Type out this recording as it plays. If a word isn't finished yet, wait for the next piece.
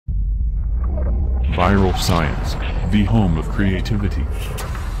Viral Science, the home of creativity.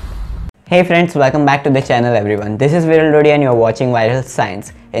 Hey friends, welcome back to the channel everyone. This is Viral Dodi and you're watching Viral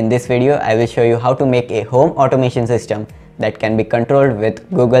Science. In this video, I will show you how to make a home automation system that can be controlled with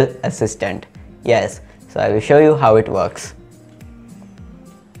Google Assistant. Yes, so I will show you how it works.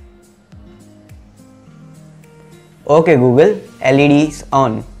 Okay Google, LEDs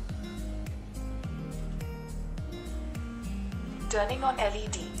on. Turning on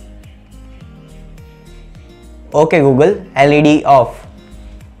LED. Okay Google, LED off.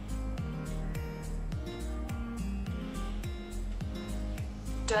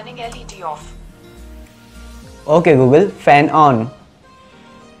 Turning LED off. Okay Google, fan on.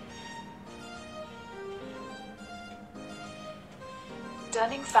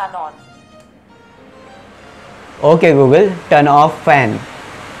 Turning fan on. Okay Google, turn off fan.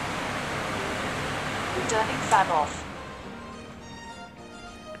 Turning fan off.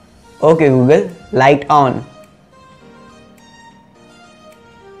 Okay Google, light on.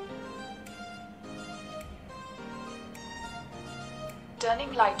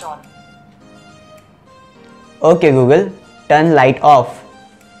 Turning light on. Okay Google, turn light off.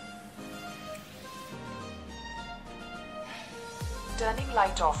 Turning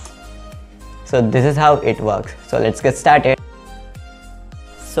light off. So this is how it works. So let's get started.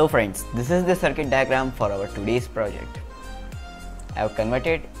 So friends, this is the circuit diagram for our today's project. I have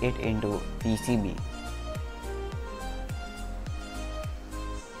converted it into PCB.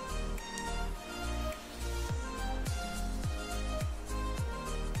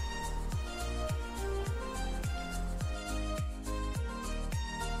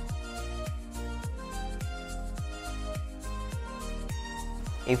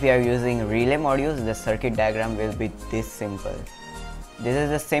 If you are using relay modules, the circuit diagram will be this simple. This is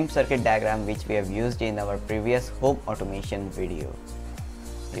the same circuit diagram which we have used in our previous home automation video.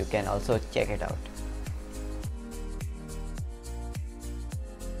 You can also check it out.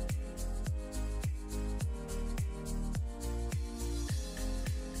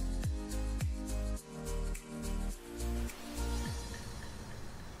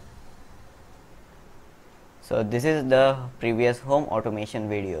 So this is the previous home automation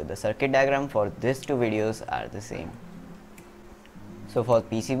video. The circuit diagram for these two videos are the same. So for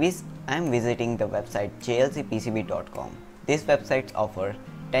PCBs, I am visiting the website jlcpcb.com. These websites offer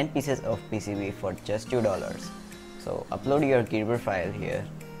 10 pieces of PCB for just $2. So upload your Gerber file here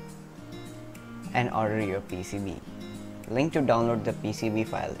and order your PCB. Link to download the PCB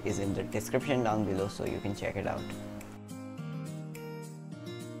file is in the description down below, so you can check it out.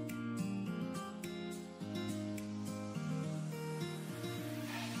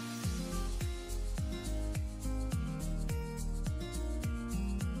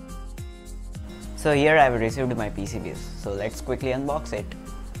 So here I have received my PCBs, so let's quickly unbox it.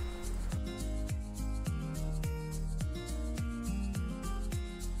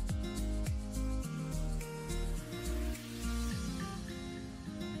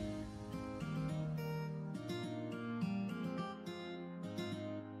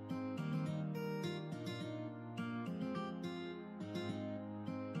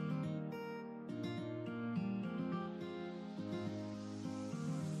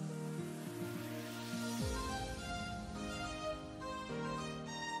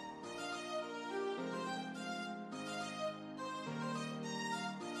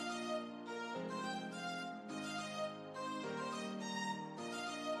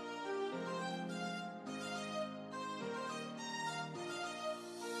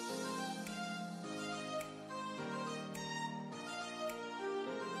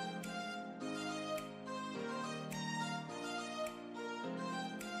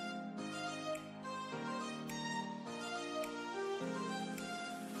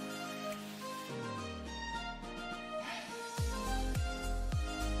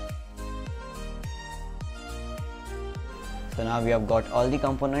 So now we have got all the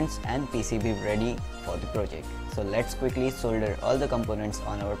components and PCB ready for the project. So let's quickly solder all the components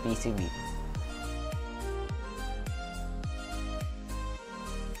on our PCB.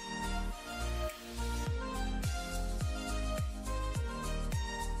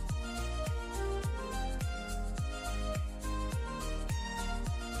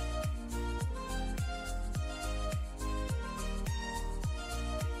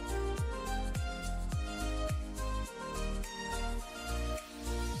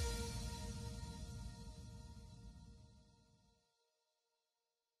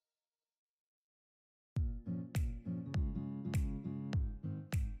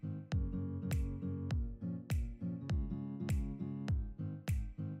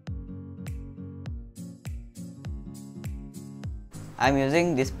 I'm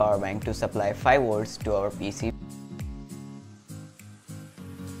using this power bank to supply 5 volts to our PC.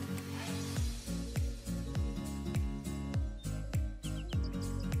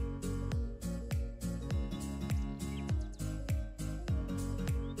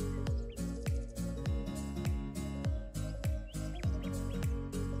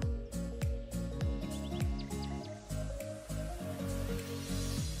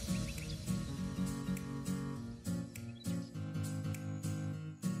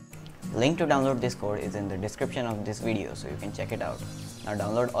 Link to download this code is in the description of this video, so you can check it out. Now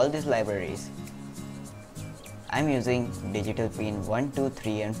download all these libraries. I'm using digital pin 1, 2,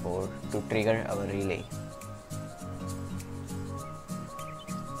 3 and 4 to trigger our relay.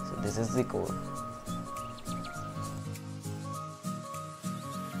 So this is the code.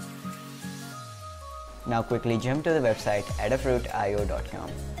 Now quickly jump to the website adafruitio.com.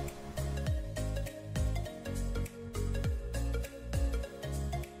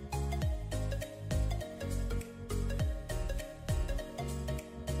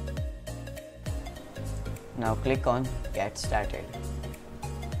 Now click on Get Started.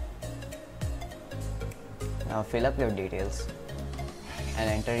 Now fill up your details and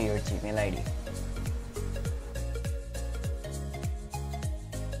enter your Gmail ID.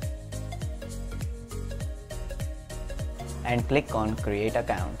 And click on Create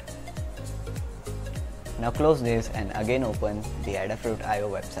Account. Now close this and again open the Adafruit.io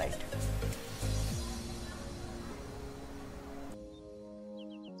website.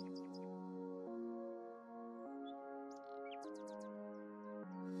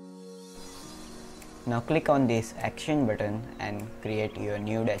 Now click on this Action button and create your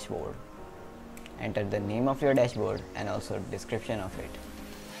new dashboard. Enter the name of your dashboard and also description of it.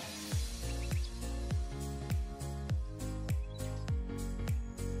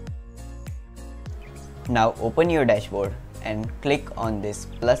 Now open your dashboard and click on this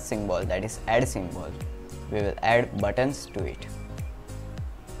plus symbol, that is add symbol. We will add buttons to it.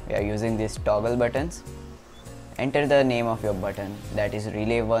 We are using these toggle buttons. Enter the name of your button, that is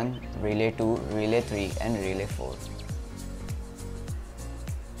relay 1, relay 2, relay 3 and relay 4.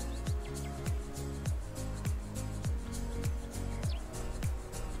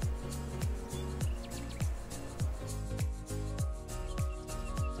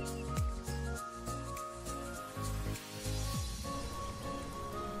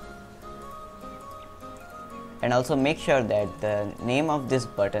 And also make sure that the name of this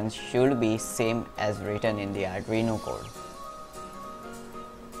button should be same as written in the Arduino code.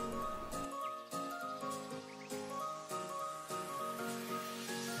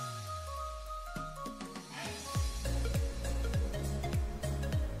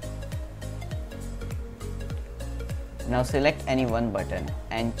 Now select any one button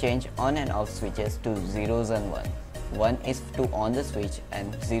and change on and off switches to 0s and 1. 1 is to on the switch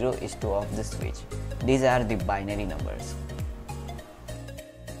and 0 is to off the switch. These are the binary numbers.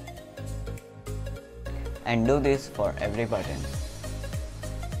 And do this for every button.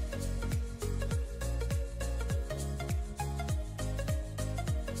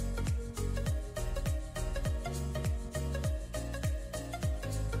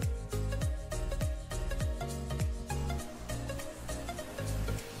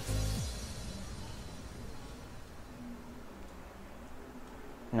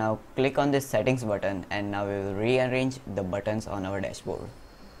 Now click on this settings button and now we will rearrange the buttons on our dashboard.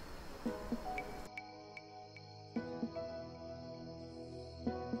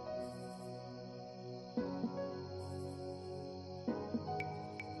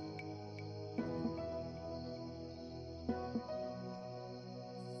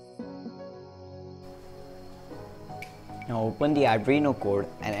 Now open the Arduino code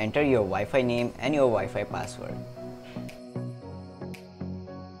and enter your Wi-Fi name and your Wi-Fi password.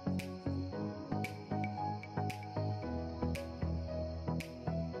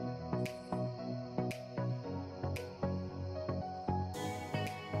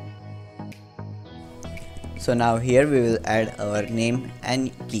 So now here we will add our name and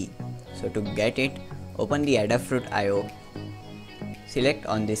key. So to get it, open the Adafruit.io, select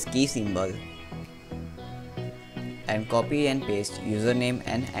on this key symbol and copy and paste username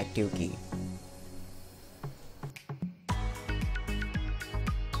and active key.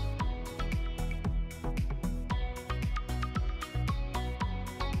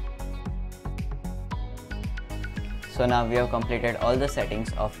 So now we have completed all the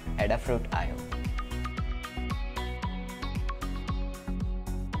settings of Adafruit.io.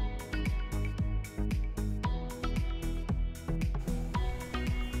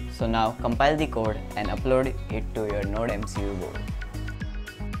 So now compile the code and upload it to your NodeMCU board. .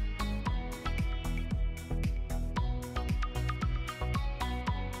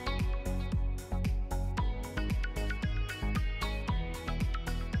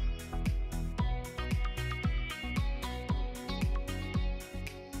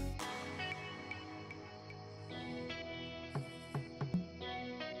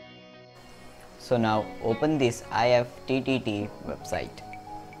 So now open this IFTTT website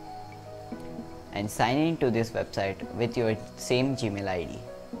and sign in to this website with your same Gmail ID.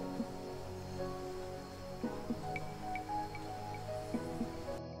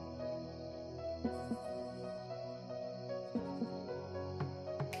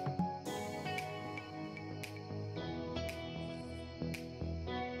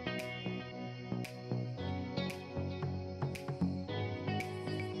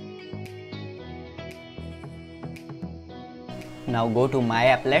 Now go to My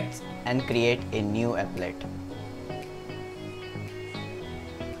Applets and create a new applet.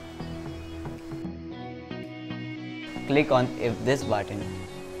 Click on If This button.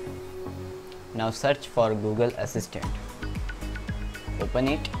 Now search for Google Assistant. Open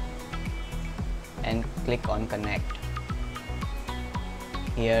it and click on Connect.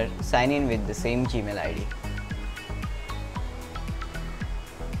 Here sign in with the same Gmail ID.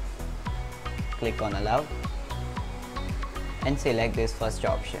 Click on Allow and select this first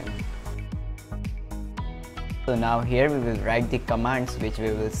option. So now here we will write the commands which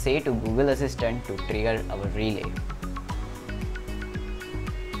we will say to Google Assistant to trigger our relay.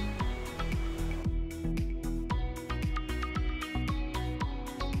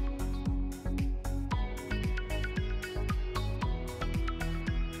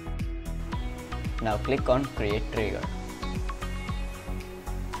 Now click on Create Trigger.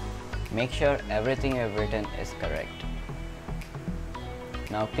 Make sure everything you have written is correct.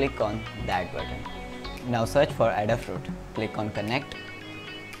 Now click on that button. Now search for Adafruit. Click on Connect.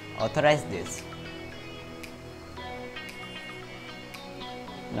 Authorize this.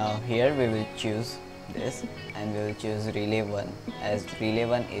 Now here we will choose this and we will choose Relay 1 as Relay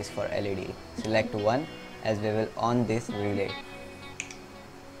 1 is for LED. Select 1 as we will on this relay.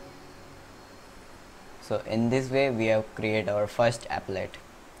 So in this way we have created our first applet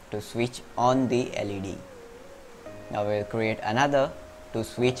to switch on the LED. Now we will create another to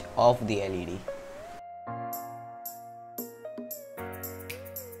switch off the LED.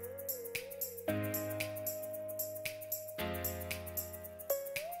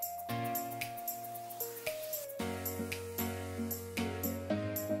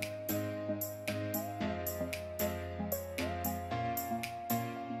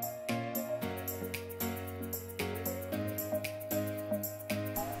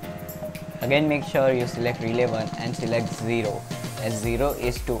 Again make sure you select Relay 1 and select 0 as 0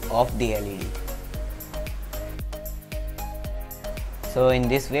 is to off the LED. So in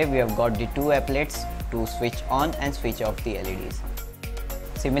this way we have got the two applets to switch on and switch off the LEDs.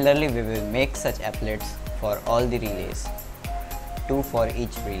 Similarly we will make such applets for all the relays, 2 for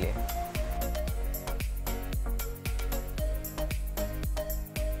each relay.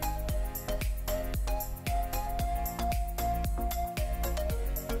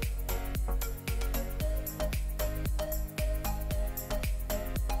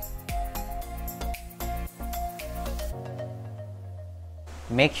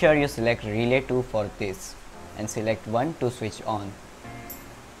 Make sure you select Relay 2 for this and select 1 to switch on.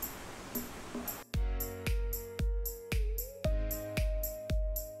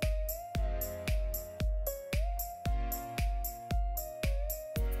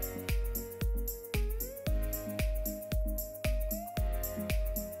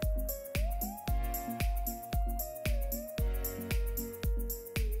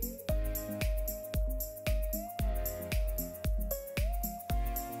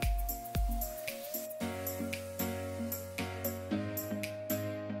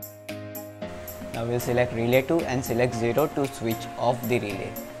 Now we'll select Relay 2 and select 0 to switch off the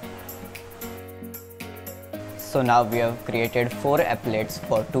relay. So now we have created 4 applets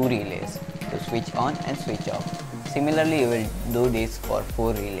for 2 relays to switch on and switch off. Similarly, you will do this for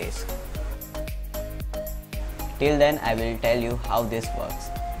 4 relays. Till then, I will tell you how this works.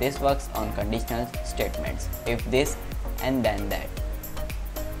 This works on conditional statements, if this and then that.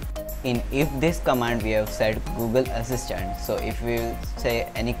 In if this command we have said Google Assistant. So if we will say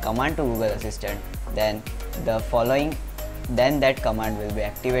any command to Google Assistant, then the following then that command will be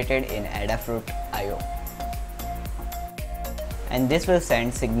activated in Adafruit IO. And this will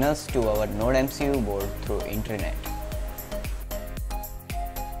send signals to our NodeMCU board through internet.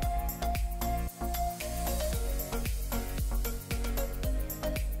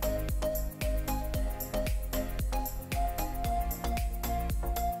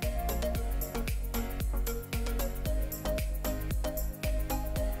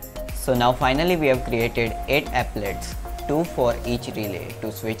 So now finally we have created 8 applets, 2 for each relay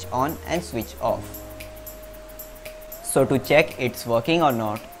to switch on and switch off. So to check it's working or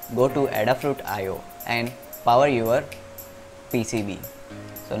not, go to Adafruit IO and power your PCB.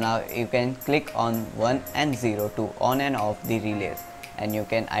 So now you can click on 1 and 0 to on and off the relays, and you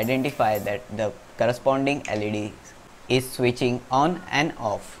can identify that the corresponding LED is switching on and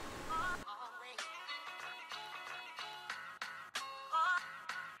off.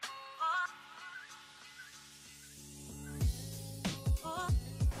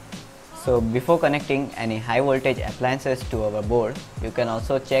 So before connecting any high voltage appliances to our board, you can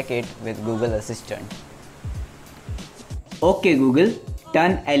also check it with Google Assistant. Okay Google,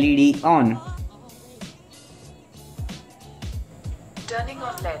 turn LED on. Turning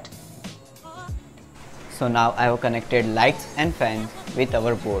on LED. So now I have connected lights and fans with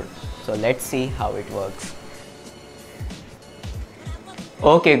our board. So let's see how it works.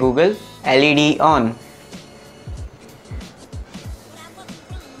 Okay Google, LED on.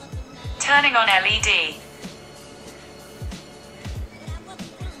 Turning on LED.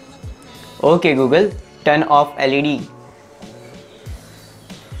 Okay Google, turn off LED.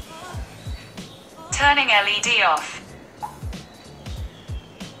 Turning LED off.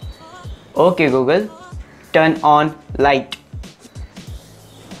 Okay Google, turn on light.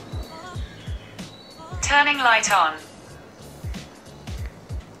 Turning light on.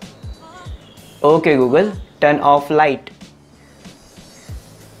 Okay Google, turn off light.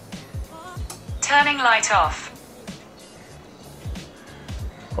 Turning light off.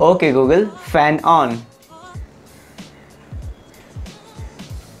 Okay Google, fan on.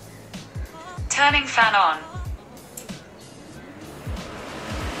 Turning fan on.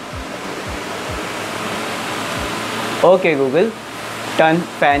 Okay Google, turn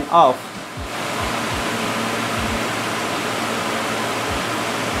fan off.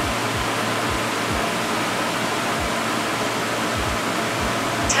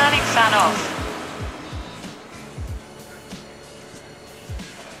 Turning fan off.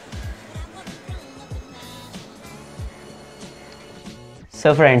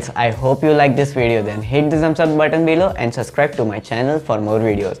 So friends, I hope you like this video. Then hit the thumbs up button below and subscribe to my channel for more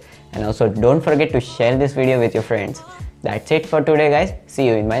videos. And also don't forget to share this video with your friends. That's it for today guys. See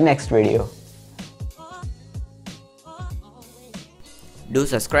you in my next video. Do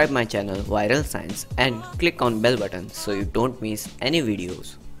subscribe my channel Viral Science and click on bell button so you don't miss any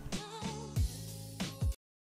videos.